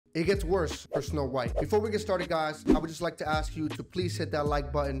it gets worse for Snow White. Before we get started, guys, I would just like to ask you to please hit that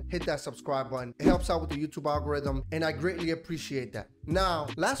like button, hit that subscribe button. It helps out with the YouTube algorithm, and I greatly appreciate that. Now,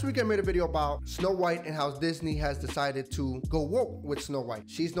 last week I made a video about Snow White and how Disney has decided to go woke with Snow White.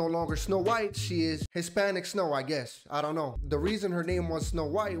 She's no longer Snow White, she is Hispanic Snow, I guess. I don't know. The reason her name was Snow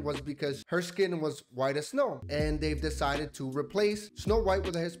White was because her skin was white as snow, and they've decided to replace Snow White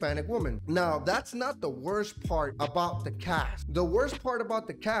with a Hispanic woman. Now, that's not the worst part about the cast. The worst part about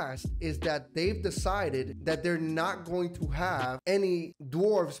the cast is that they've decided that they're not going to have any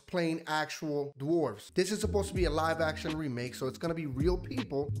dwarves playing actual dwarves. This is supposed to be a live action remake, so it's gonna be real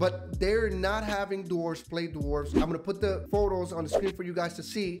people, but they're not having dwarves play dwarves. I'm gonna put the photos on the screen for you guys to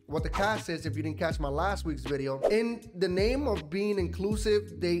see what the cast is if you didn't catch my last week's video. In the name of being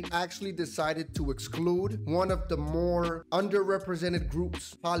inclusive, they actually decided to exclude one of the more underrepresented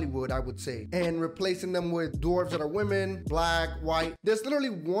groups, Hollywood, I would say, and replacing them with dwarves that are women, black, white. There's literally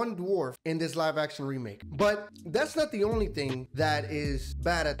one dwarf in this live action remake. But that's not the only thing that is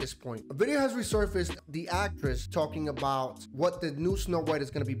bad at this point. A video has resurfaced the actress talking about what the new Snow White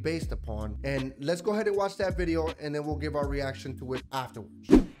is going to be based upon, and let's go ahead and watch that video and then we'll give our reaction to it afterwards.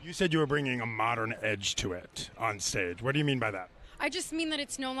 You said you were bringing a modern edge to it on stage. What do you mean by that? I just mean that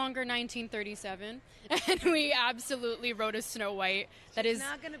it's no longer 1937, and we absolutely wrote a Snow White that is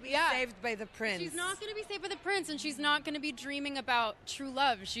not going to be saved by the prince. She's not going to be saved by the prince, and she's not going to be dreaming about true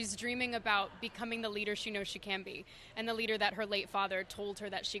love. She's dreaming about becoming the leader she knows she can be, and the leader that her late father told her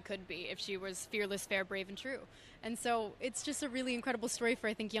that she could be if she was fearless, fair, brave, and true. And so it's just a really incredible story for,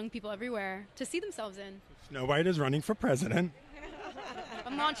 I think, young people everywhere to see themselves in. Snow White is running for president.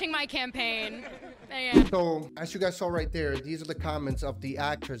 I'm launching my campaign. So, as you guys saw right there, these are the comments of the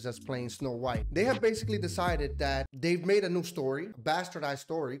actress that's playing Snow White. They have basically decided that they've made a new story, a bastardized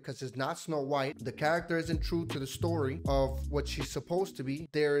story, because it's not Snow White. The character isn't true to the story of what she's supposed to be.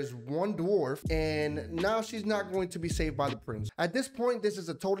 There is one dwarf, and now she's not going to be saved by the prince. At this point, this is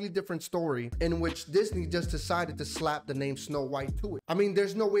a totally different story in which Disney just decided to slap the name Snow White to it. I mean,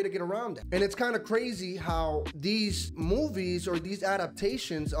 there's no way to get around that. And it's kind of crazy how these movies or these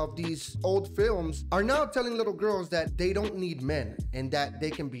adaptations of these old films are now telling little girls that they don't need men and that they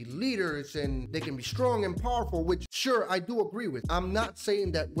can be leaders and they can be strong and powerful, which sure, I do agree with. I'm not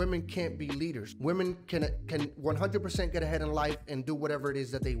saying that women can't be leaders. Women can 100% get ahead in life and do whatever it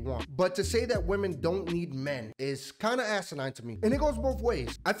is that they want. But to say that women don't need men is kind of asinine to me. And it goes both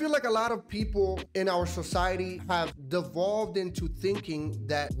ways. I feel like a lot of people in our society have devolved into thinking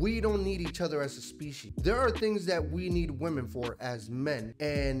that we don't need each other as a species. There are things that we need women for as men,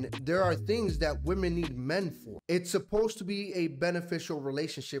 and there are things that women need men for. It's supposed to be a beneficial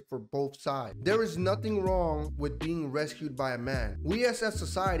relationship for both sides. There is nothing wrong with being rescued by a man. We as a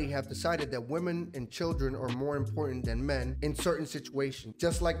society have decided that women and children are more important than men in certain situations.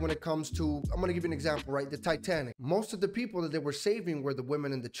 Just like when it comes to, I'm gonna give you an example, right? The Titanic. Most of the people that they were saving were the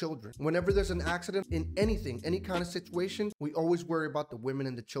women and the children. Whenever there's an accident in anything, any kind of situation, we always worry about the women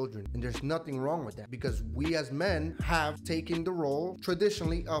and the children. And there's nothing wrong with that because we as men have taken the role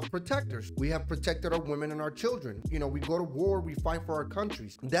traditionally of protectors. We have protected our women and our children. You know, we go to war, we fight for our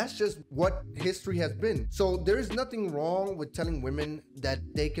countries. That's just what history has been. So there is nothing wrong with telling women that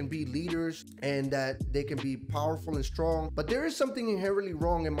they can be leaders and that they can be powerful and strong. But there is something inherently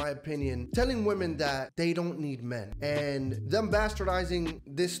wrong, in my opinion, telling women that they don't need men and them bastardizing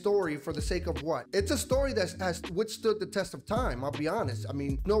this story for the sake of what? It's a story that has withstood the test of time, I'll be honest. I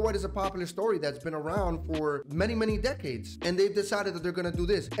mean, Snow White is a popular story that's been around for many, many decades, and they've decided that they're gonna do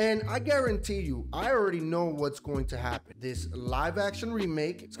this. And I guarantee you, I already know what's going to happen. This live action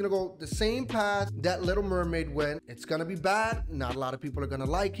remake, it's gonna go the same path that Little Mermaid went. It's gonna be bad. Not a lot of people are gonna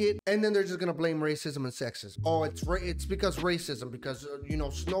like it. And then they're just gonna blame racism and sexism. Oh, it's because racism, because, you know,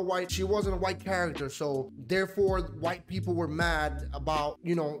 Snow White, she wasn't a white character. So therefore, white people were mad about,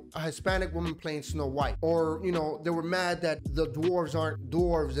 you know, a Hispanic woman playing Snow White. Or, you know, they were mad that the dwarves aren't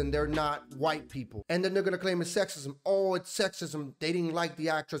dwarves and they're not white people. And then they're gonna claim it's sexism. Oh, it's sexism. They didn't like the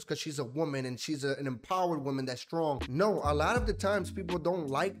actress because she's a woman and she's an empowered woman that's strong. No, a lot of the times people don't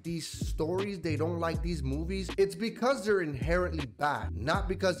like these stories, they don't like these movies. It's because they're inherently bad, not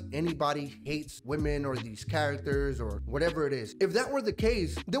because anybody hates women or these characters or whatever it is. If that were the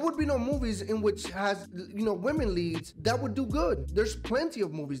case, there would be no movies in which has, you know, women leads that would do good. There's plenty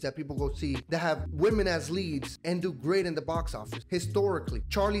of movies that people go see that have women as leads and do great in the box office. Historically,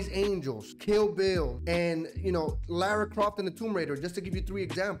 Charlie's Angels, Kill Bill, and, you know, Lara Croft and the Tomb Raider, just to give you 3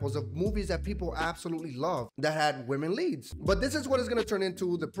 examples of movies that that people absolutely love that had women leads. But this is what it's gonna turn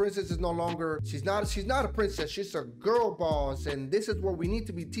into. The princess is no longer, she's not a princess, she's a girl boss. And this is what we need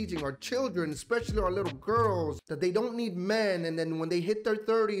to be teaching our children, especially our little girls, that they don't need men. And then when they hit their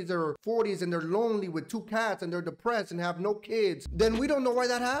 30s or 40s and they're lonely with 2 cats and they're depressed and have no kids, then we don't know why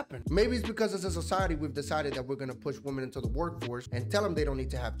that happened. Maybe it's because as a society we've decided that we're gonna push women into the workforce and tell them they don't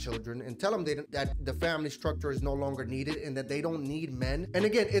need to have children and tell them that the family structure is no longer needed and that they don't need men. And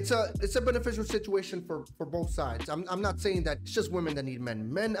again, it's a beneficial situation for both sides. I'm not saying that it's just women that need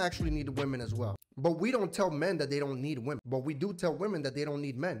men. Men actually need women as well. But we don't tell men that they don't need women. But we do tell women that they don't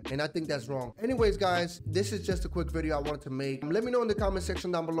need men. And I think that's wrong. Anyways, guys, this is just a quick video I wanted to make. Let me know in the comment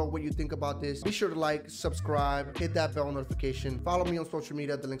section down below what you think about this. Be sure to like, subscribe, hit that bell notification. Follow me on social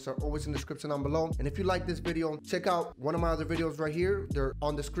media. The links are always in the description down below. And if you like this video, check out one of my other videos right here. They're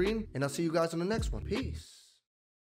on the screen. And I'll see you guys on the next one. Peace.